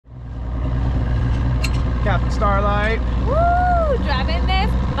Starlight. Woo! Driving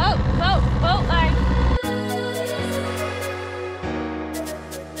this boat life.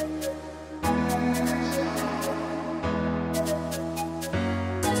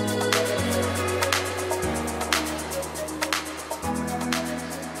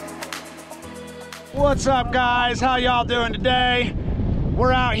 What's up, guys? How y'all doing today?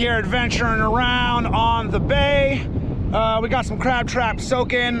 We're out here adventuring around on the bay. We got some crab traps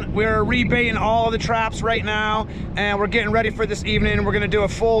soaking. We're rebaiting all of the traps right now, and we're getting ready for this evening. We're gonna do a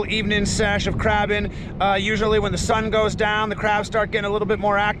full evening sesh of crabbing. Usually when the sun goes down, the crabs start getting a little bit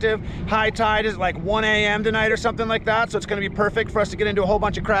more active. High tide is like 1 a.m. tonight or something like that, so it's gonna be perfect for us to get into a whole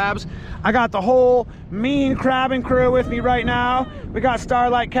bunch of crabs. I got the whole mean crabbing crew with me right now. We got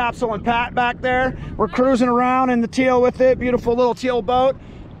Starlight, Capsule, and Pat back there. We're cruising around in the teal with it. Beautiful little teal boat.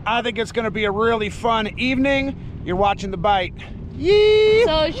 I think it's gonna be a really fun evening. You're watching The Bite. Yee!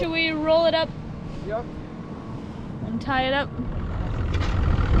 So should we roll it up? Yep. And tie it up?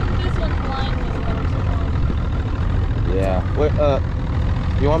 This one's line. Yeah. What,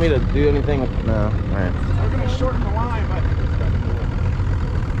 you want me to do anything? No. All right. We're gonna shorten the line, but I think it's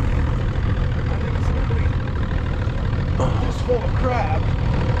gonna be just full of crab.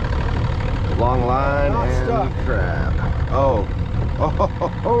 Long line Not and stuck. crab. Oh,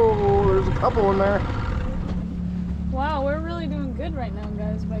 there's a couple in there. Wow, we're really doing good right now,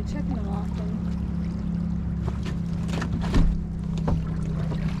 guys, by checking them often.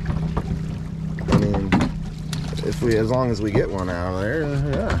 I mean, as long as we get one out of there,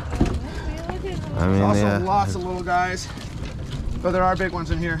 yeah. I mean, Also yeah. lots of little guys, but there are big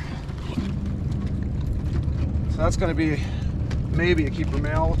ones in here. So that's gonna be maybe a keeper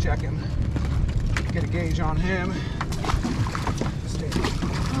male. We'll check him, get a gauge on him.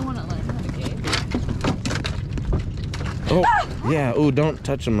 I want to learn how to gauge. Oh, yeah. Oh, don't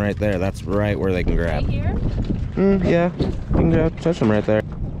touch them right there. That's right where they can grab. Right here? Yeah, you can touch them right there.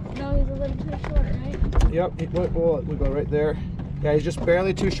 No, he's a little too short, right? Yep, we go right there. Yeah, he's just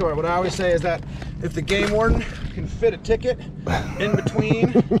barely too short. What I always say is that if the game warden can fit a ticket in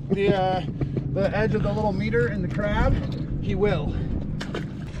between the edge of the little meter and the crab, he will.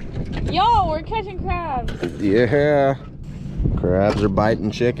 Yo, we're catching crabs. Yeah. Crabs are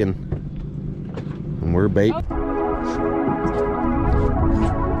biting chicken. And we're bait. Oh.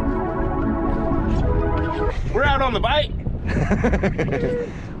 We're out on the bite.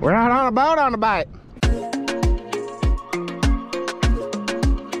 We're out on a boat on the bite.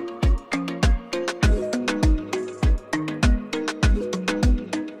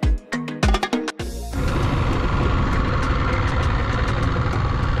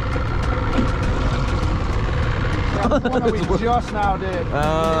 That's the one that we just now did.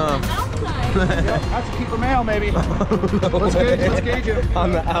 Outside. Yep, that's a keeper male, maybe. No Let's gauge it.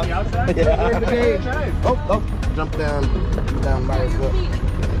 On the outside? Yeah. Where's the gauge? Oh, jump down by his foot.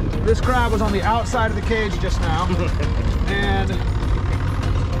 This crab was on the outside of the cage just now. And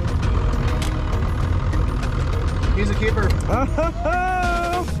he's a keeper.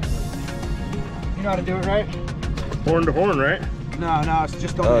 You know how to do it, right? Horn to horn, right? No, it's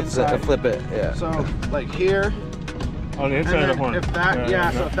just on Oh, the it's inside. flip it, yeah. So, like here. On the inside of the horn. If that,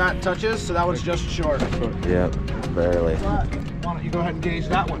 so if that touches, so that one's just short. Yep, barely. Why don't you go ahead and gauge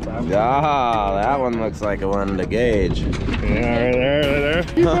that one? Ah, that one looks like a one to gauge. Yeah, right there.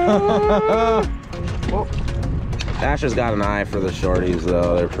 Oh. Asher's got an eye for the shorties,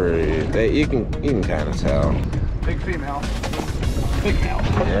 though. They're pretty. You can kind of tell. Big female. Big male.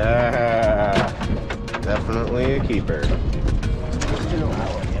 Yeah, definitely a keeper. Let's do that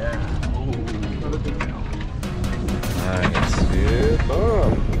one, yeah. Another big male. Nice, dude.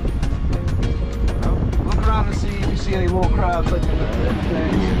 Boom. Well, look around and see if you see any little crabs like in the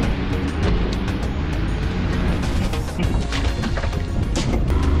thing.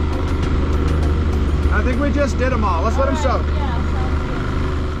 I think we just did them all. Let's let them soak.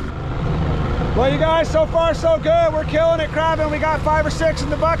 Well, you guys, so far so good. We're killing it crabbing. We got 5 or 6 in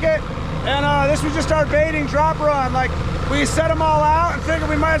the bucket. And this was just our baiting drop run. Like, we set them all out and figured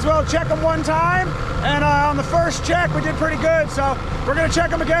we might as well check them one time. And on the first check, we did pretty good. So we're gonna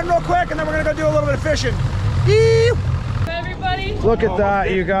check them again real quick, and then we're gonna go do a little bit of fishing. Eeeew! Everybody. Look at that,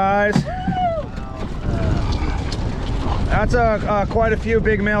 you guys. That's quite a few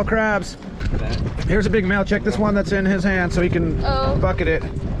big male crabs. Here's a big male. Check this one that's in his hand so he can bucket it.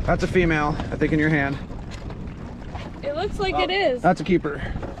 That's a female, I think, in your hand. It looks like it is. That's a keeper.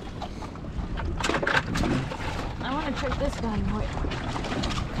 I want to check this one.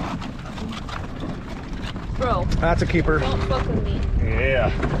 Bro. That's a keeper. Don't fuck with me.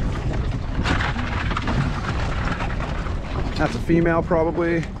 Yeah. That's a female,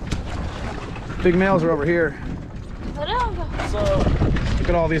 probably. Big males are over here. Look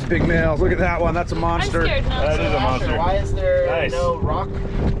at all these big males. Look at that one. That's a monster. I'm scared now. That is a monster. Why is there Nice. no rock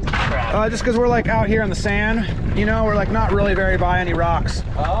crab? Just because we're like out here in the sand, you know, we're like not really very by any rocks.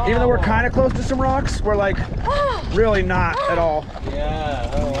 Oh. Even though we're kind of close to some rocks, we're like really not at all. Yeah.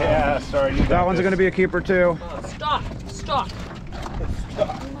 Oh, wow. Yeah, sorry. You That one's going to be a keeper too. Stop. Stop.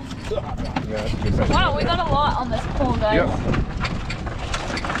 Yeah, Wow, we got a lot on this pole, guys. Yep.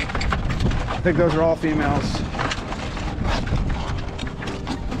 I think those are all females.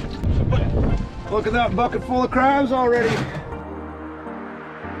 Look at that bucket full of crabs already.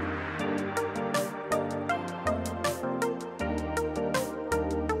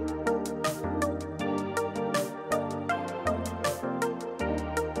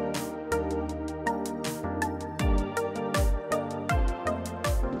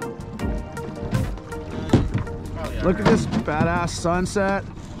 Look at this badass sunset.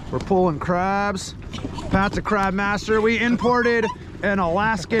 We're pulling crabs. Pat's a crab master. We imported an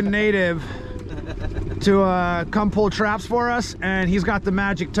Alaskan native to come pull traps for us, and he's got the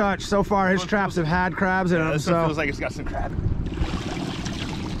magic touch. So far his traps have had crabs in them. this one So feels like it's got some crab.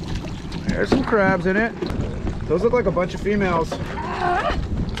 there's some crabs in it. Those look like a bunch of females.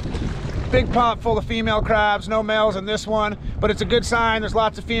 Big pot full of female crabs, no males in this one, but it's a good sign. There's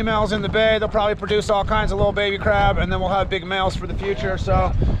lots of females in the bay. They'll probably produce all kinds of little baby crab, and then we'll have big males for the future.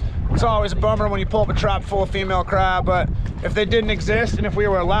 So it's always a bummer when you pull up a trap full of female crab, but if they didn't exist and if we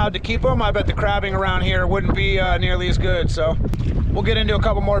were allowed to keep them, I bet the crabbing around here wouldn't be nearly as good. So we'll get into a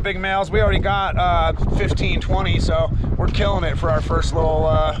couple more big males. We already got 15, 20, so we're killing it for our first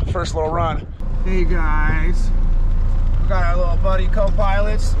little run. Hey guys. Got our little buddy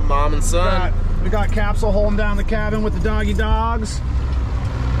co-pilots. Mom and son. We got Capsule holding down the cabin with the doggy dogs.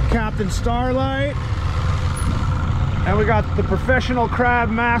 Captain Starlight. And we got the professional crab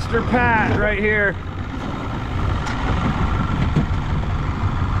master Pat right here.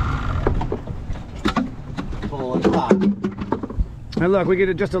 And look, we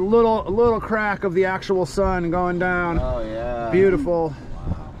get just a little crack of the actual sun going down. Oh yeah. Beautiful.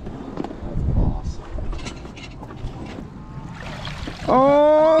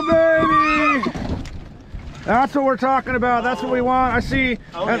 Oh, baby! That's what we're talking about. That's what we want. I see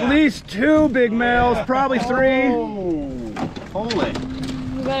at least 2 big males, probably 3. Holy. Holy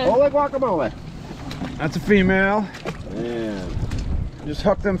guacamole. That's a female. Man. Just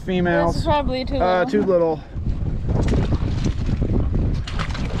hook them This females. is probably too little. Too little.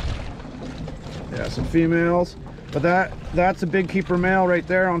 Yeah, some females. But that's a big keeper male right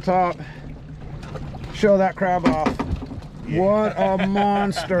there on top. Show that crab off. What a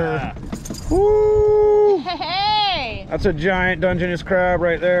monster. Woo! Hey! That's a giant Dungeness crab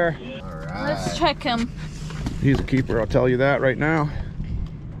right there. Let's check him. He's a keeper, I'll tell you that right now.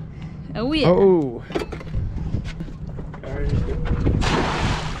 Oh yeah. Oh.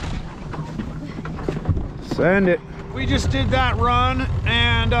 Send it. We just did that run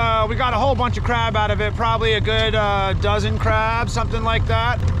and we got a whole bunch of crab out of it. Probably a good dozen crabs, something like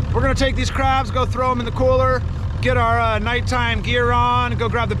that. We're gonna take these crabs, go throw them in the cooler, get our nighttime gear on, go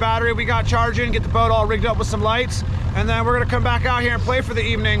grab the battery we got charging, get the boat all rigged up with some lights, and then we're gonna come back out here and play for the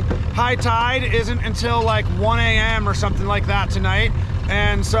evening. High tide isn't until like 1 a.m. or something like that tonight.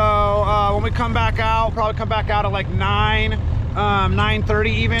 And so when we come back out, probably come back out at like 9:30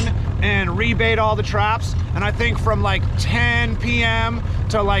 even, and rebait all the traps. And I think from like 10 p.m.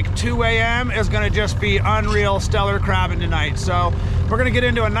 to like 2 a.m. is gonna just be unreal stellar crabbing tonight. So we're gonna get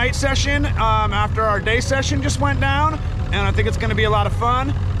into a night session after our day session just went down, and I think it's gonna be a lot of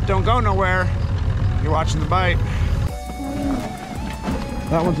fun. Don't go nowhere. You're watching The Bite.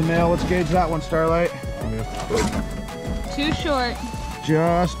 That one's a male. Let's gauge that one, Starlight. Too short.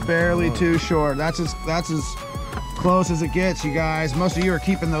 Just barely too short. That's as close as it gets, you guys. Most of you are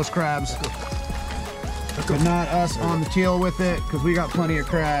keeping those crabs, but not us on the teal with it, because we got plenty of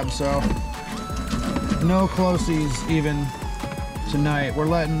crabs. So no closies even tonight. We're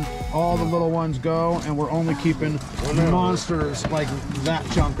letting all the little ones go, and we're only keeping monsters like that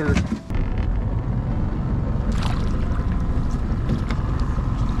chunker.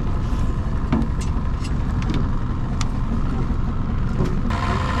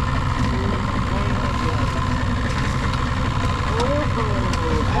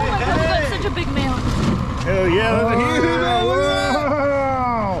 Hell yeah, that's a huge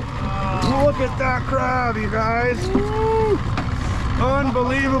wow. Look at that crab, you guys. Woo.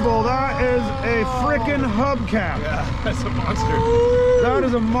 Unbelievable. That is a freaking hubcap. Yeah, that's a monster. That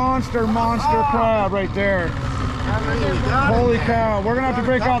is a monster crab right there. Holy cow. We're going to have to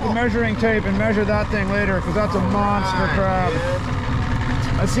break out the measuring tape and measure that thing later, because that's a monster crab.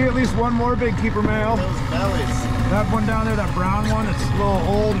 I see at least one more big keeper male. Those bellies. That one down there, that brown one, it's a little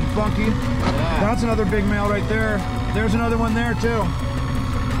old and funky. Yeah. That's another big male right there. There's another one there too.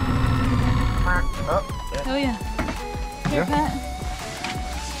 Oh yeah. Here, Pat.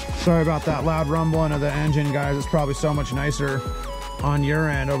 Sorry about that loud rumbling of the engine, guys. It's probably so much nicer on your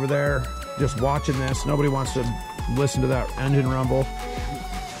end over there just watching this. Nobody wants to listen to that engine rumble.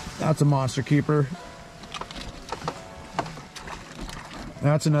 That's a monster keeper.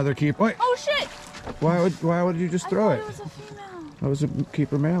 That's another keeper. Wait, Oh shit! why would you just throw I it? thought it was a female. That was a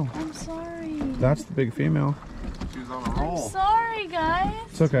keeper male. I'm sorry. That's the big female. She was on a I'm roll. sorry, guys.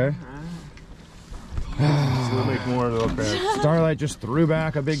 It's okay. We'll make more of those crabs. Starlight just threw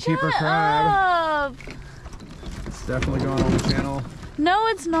back a big keeper Shut crab. up. It's definitely going on the channel. No,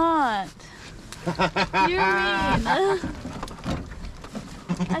 it's not. You're mean.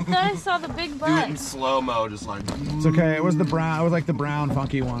 I thought I saw the big Do it in butt. slow-mo, just like. It's okay. It was the brown. It was like the brown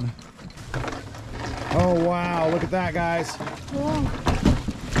funky one. Oh wow! Look at that, guys. Whoa.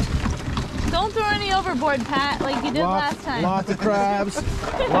 Don't throw any overboard, Pat, like you did last time. Lots of crabs.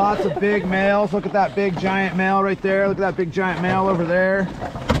 Lots of big males. Look at that big giant male right there. Look at that big giant male over there.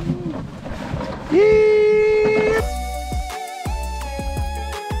 Yee!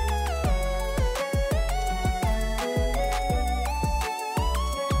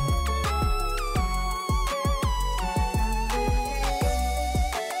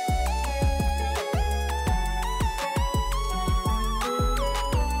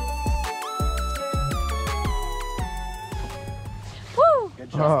 Woo!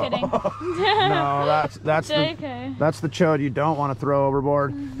 Just Oh. kidding. No, that's the JK. that's the chode you don't want to throw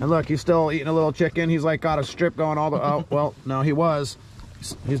overboard. And look, he's still eating a little chicken. He's like got a strip going all the. Oh well, no, he was.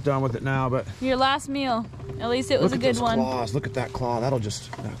 He's done with it now. But Your last meal. At least it was look a at good those one. claws. Look at that claw. That'll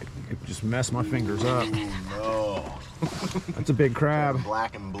just mess my fingers up. No. That's a big crab.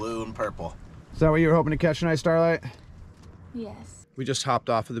 Black and blue and purple. Is that what you were hoping to catch tonight, Starlight? Yes. We just hopped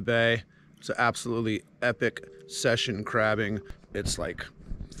off of the bay. It's an absolutely epic session crabbing. It's like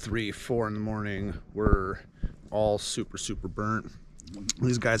 3, 4 in the morning. We're all super burnt.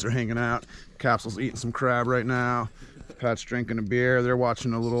 These guys are hanging out. Capsule's eating some crab right now. Pat's drinking a beer. They're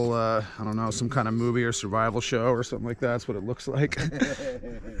watching a little, I don't know, some kind of movie or survival show or something like that. That's what it looks like.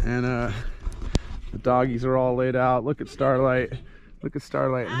 And the doggies are all laid out. Look at Starlight. Look at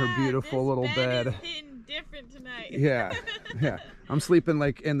Starlight in her beautiful little bed. Different tonight. Yeah, yeah. I'm sleeping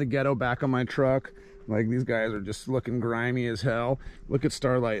like in the ghetto back on my truck. Like these guys are just looking grimy as hell. Look at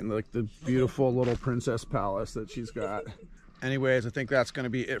Starlight and like the beautiful little princess palace that she's got. Anyways, I think that's going to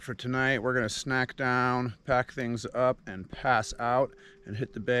be it for tonight. We're going to snack down, pack things up, and pass out and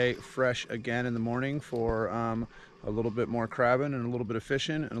hit the bay fresh again in the morning for a little bit more crabbing and a little bit of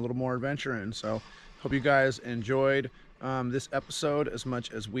fishing and a little more adventuring. So hope you guys enjoyed this episode as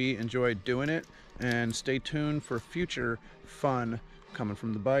much as we enjoyed doing it, and stay tuned for future fun coming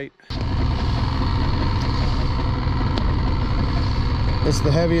from TheBite. It's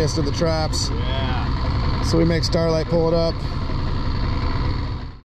the heaviest of the traps. Yeah. So we make Starlight pull it up.